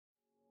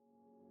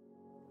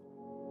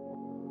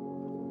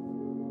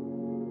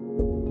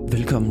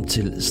Velkommen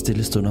til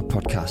Stillestunder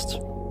podcast.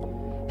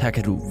 Her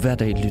kan du hver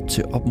dag lytte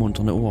til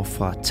opmuntrende ord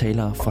fra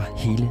talere fra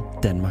hele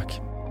Danmark.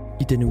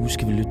 I denne uge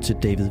skal vi lytte til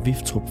David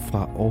Viftrup fra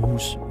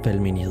Aarhus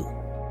Valgmenighed.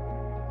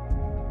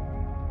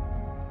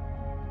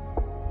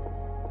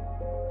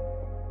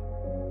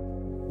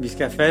 Vi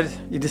skal have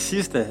fat i det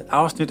sidste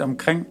afsnit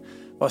omkring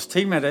vores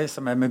tema i dag,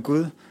 som er med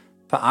Gud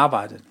på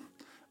arbejde.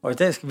 Og i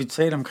dag skal vi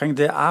tale omkring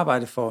det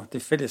arbejde for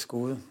det fælles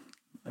gode.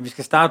 Og vi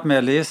skal starte med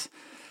at læse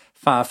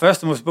fra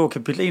 1. Mosebog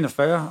kapitel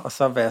 41, og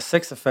så vers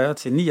 46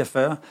 til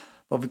 49,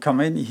 hvor vi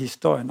kommer ind i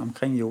historien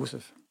omkring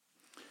Josef.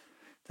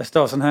 Der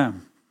står sådan her: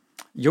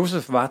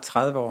 Josef var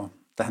 30 år,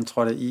 da han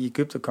trådte i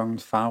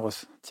Egypterkongens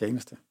faraos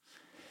tjeneste.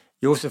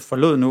 Josef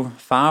forlod nu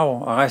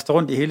farao og rejste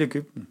rundt i hele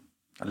Egypten,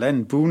 og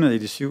landet bugnede i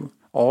de 7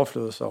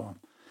 overflødsår.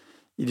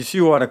 I de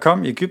 7 år, der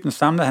kom i Egypten,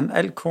 samlede han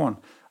alt korn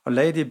og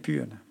lagde det i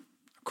byerne.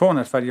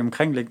 Kornet fra de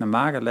omkringliggende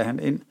marker lagde han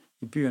ind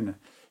i byerne.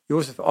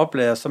 Josef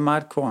oplagde så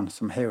meget korn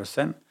som havets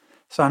sand,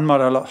 så han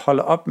måtte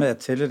holde op med at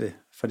tælle det,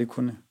 for det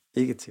kunne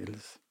ikke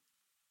tælles.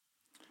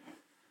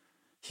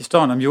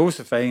 Historien om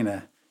Josef er en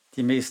af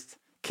de mest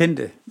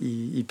kendte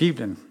i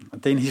Bibelen. Og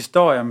det er en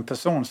historie om en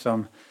person,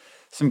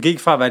 som gik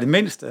fra at være det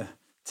mindste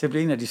til at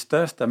blive en af de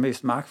største og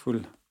mest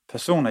magtfulde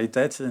personer i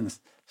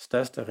datidens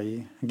største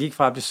rige. Han gik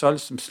fra at blive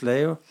solgt som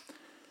slave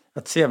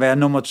og til at være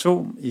nummer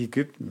 2 i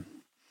Egypten.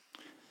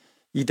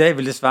 I dag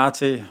vil det svare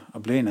til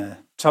at blive en af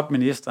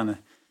topministerne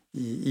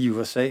i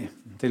USA.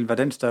 Det vil være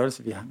den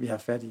størrelse, vi har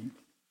fat i.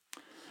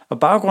 Og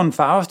baggrunden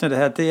for afsnittet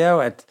her, det er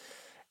jo,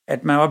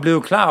 at man var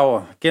blevet klar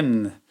over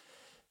gennem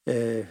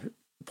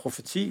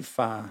profeti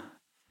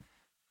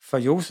fra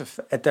Josef,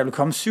 at der ville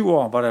komme 7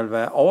 år, hvor der ville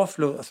være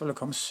overflod, og så ville der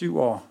komme 7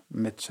 år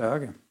med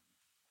tørke.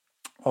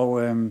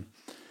 Og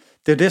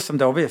det er det, som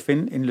der var ved at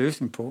finde en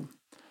løsning på.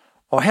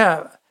 Og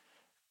her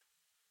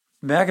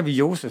mærker vi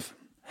Josef.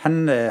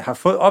 Han har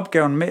fået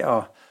opgaven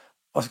med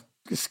at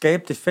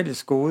skabe det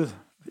fælles gode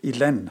i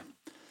landet.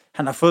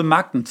 Han har fået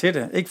magten til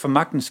det, ikke for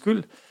magtens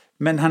skyld,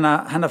 men han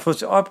har fået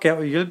til opgave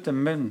at hjælpe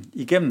dem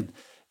igennem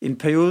en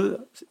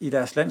periode i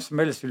deres land, som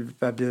ellers ville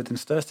være blevet den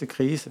største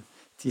krise,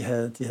 de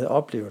havde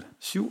oplevet.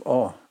 7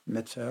 år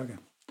med tørke.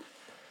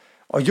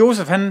 Og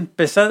Josef, han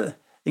besad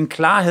en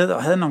klarhed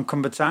og havde nogle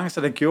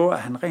kompetencer, der gjorde,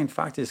 at han rent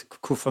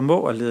faktisk kunne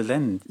formå at lede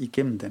landet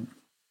igennem den.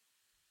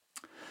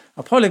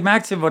 Og prøv at lægge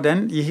mærke til,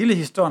 hvordan i hele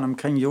historien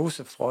omkring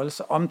Josefs rolle,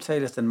 så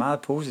omtales den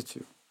meget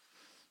positivt.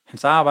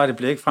 Hans arbejde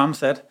blev ikke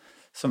fremsat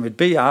som et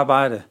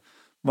B-arbejde,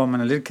 hvor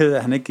man er lidt ked af,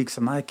 at han ikke gik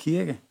så meget i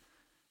kirke,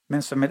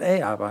 men som et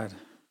A-arbejde,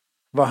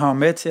 hvor han var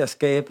med til at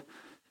skabe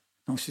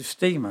nogle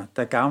systemer,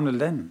 der gavnede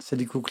landet, så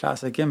de kunne klare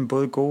sig igennem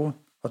både gode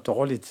og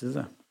dårlige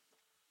tider.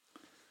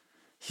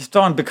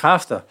 Historien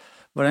bekræfter,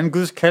 hvordan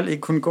Guds kald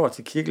ikke kun går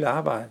til kirkelig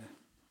arbejde.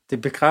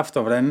 Det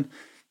bekræfter,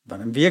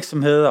 hvordan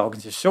virksomheder og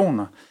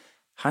organisationer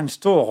har en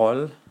stor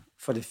rolle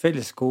for det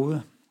fælles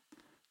gode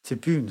til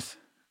byens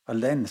og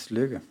landets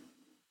lykke.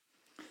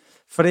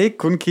 For det er ikke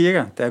kun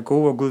kirker, der er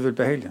gode og Gud vil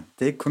behagelige.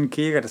 Det er ikke kun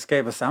kirker, der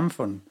skaber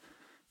samfundet.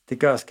 Det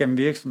gør os gennem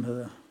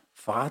virksomheder,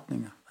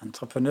 forretninger,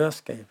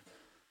 entreprenørskab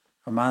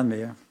og meget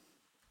mere.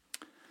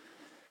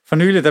 For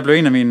nylig der blev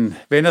en af mine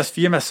venners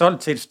firma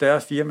solgt til et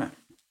større firma.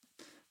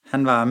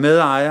 Han var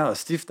medejer og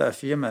stifter af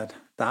firmaet,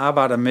 der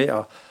arbejder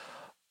med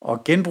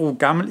at genbruge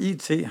gammel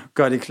IT,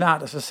 gøre det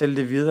klart og så sælge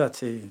det videre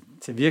til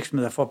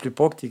virksomheder for at blive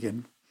brugt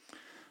igen.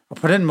 Og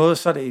på den måde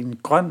så er det en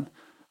grøn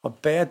og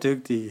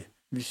bæredygtig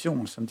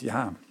vision, som de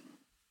har.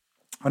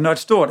 Og når et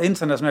stort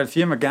internationalt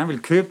firma gerne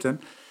vil købe den,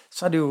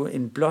 så er det jo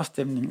en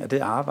blåstemning af det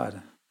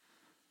arbejde.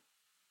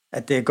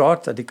 At det er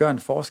godt, og det gør en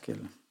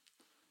forskel.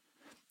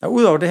 Og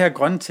udover det her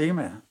grønne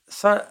tema,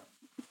 så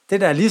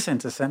det, der er lige så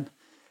interessant,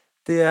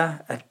 det er,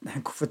 at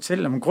han kunne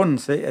fortælle om grunden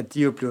til, at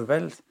de jo blev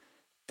valgt.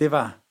 Det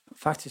var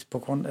faktisk på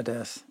grund af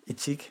deres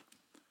etik.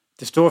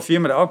 Det store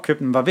firma, der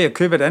opkøbte dem, var ved at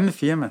købe et andet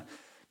firma,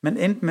 men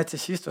endte med til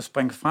sidst at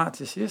springe fra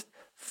til sidst,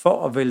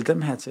 for at vælge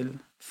dem hertil.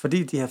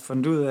 Fordi de har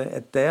fundet ud af,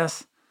 at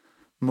deres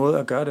måde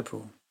at gøre det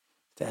på,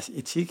 deres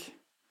etik,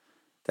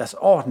 deres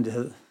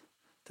ordentlighed,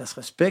 deres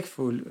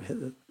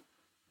respektfuldhed,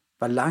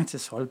 var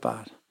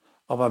langtidsholdbart,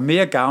 og var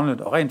mere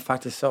gavnligt, og rent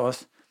faktisk så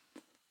også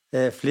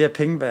flere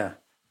penge værd,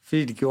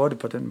 fordi de gjorde det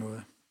på den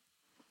måde.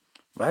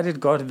 Hvor er det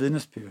et godt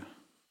vidnesbyrd?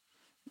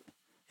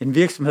 En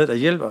virksomhed, der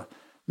hjælper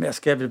med at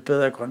skabe et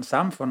bedre grønt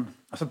samfund,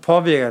 og så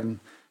påvirker den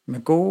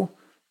med gode,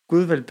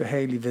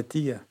 gudvelbehagelige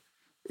værdier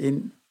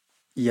ind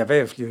i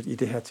erhvervslivet i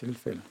det her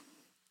tilfælde.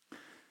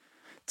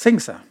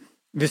 Tænk sig,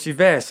 hvis vi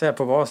hver især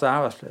på vores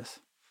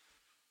arbejdsplads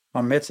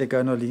var med til at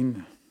gøre noget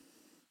lignende.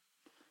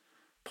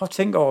 Prøv at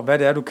tænke over, hvad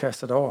det er, du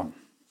kaster dig over.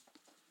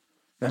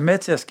 Vær med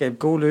til at skabe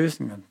gode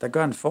løsninger, der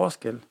gør en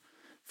forskel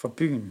for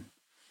byen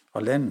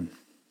og landet.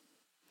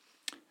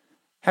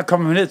 Her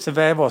kommer vi ned til,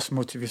 hvad vores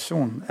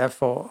motivation er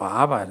for at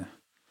arbejde.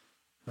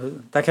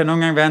 Der kan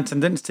nogle gange være en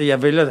tendens til, at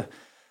jeg vælger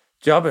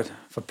jobbet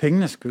for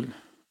pengenes skyld.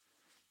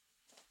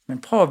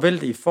 Men prøv at vælge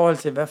det i forhold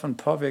til, hvad for en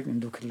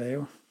påvirkning du kan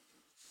lave.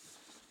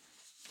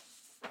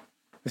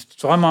 Hvis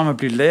du drømmer om at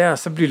blive lærer,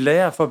 så bliv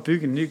lærer for at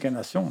bygge en ny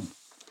generation.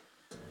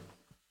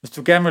 Hvis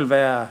du gerne vil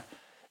være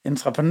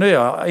entreprenør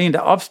og en, der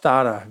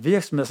opstarter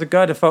virksomheder, så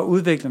gør det for at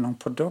udvikle nogle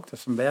produkter,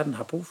 som verden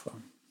har brug for.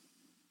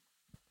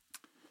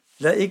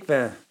 Lad ikke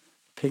være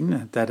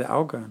pengene, der er det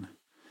afgørende.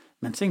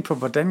 Men tænk på,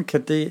 hvordan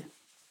kan det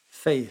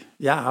fag,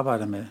 jeg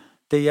arbejder med,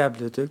 det jeg er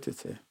blevet dygtig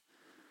til,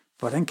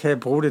 hvordan kan jeg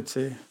bruge det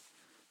til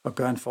at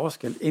gøre en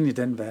forskel ind i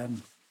den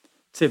verden,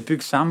 til at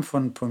bygge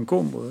samfundet på en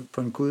god måde,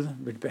 på en Gud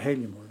ved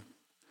behagelig måde.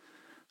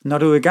 Når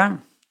du er i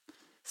gang,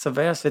 så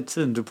værdsæt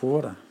tiden, du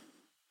bruger dig,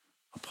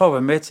 og prøv at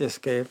være med til at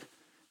skabe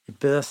et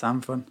bedre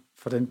samfund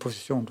for den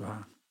position, du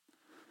har.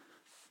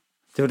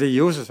 Det var det,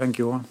 Jesus han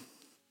gjorde.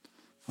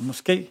 Og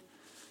måske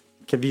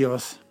kan vi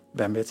også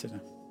være med til det.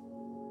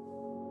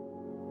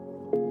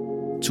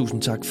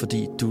 Tusind tak,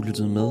 fordi du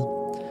lyttede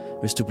med.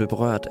 Hvis du blev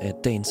berørt af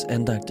dagens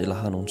andagt eller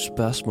har nogle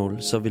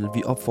spørgsmål, så vil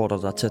vi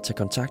opfordre dig til at tage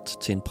kontakt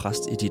til en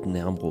præst i dit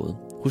nærområde.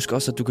 Husk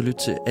også, at du kan lytte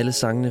til alle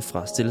sangene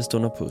fra Stille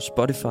Stunder på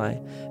Spotify,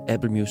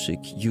 Apple Music,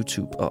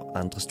 YouTube og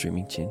andre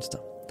streamingtjenester.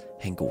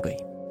 Ha' en god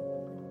dag.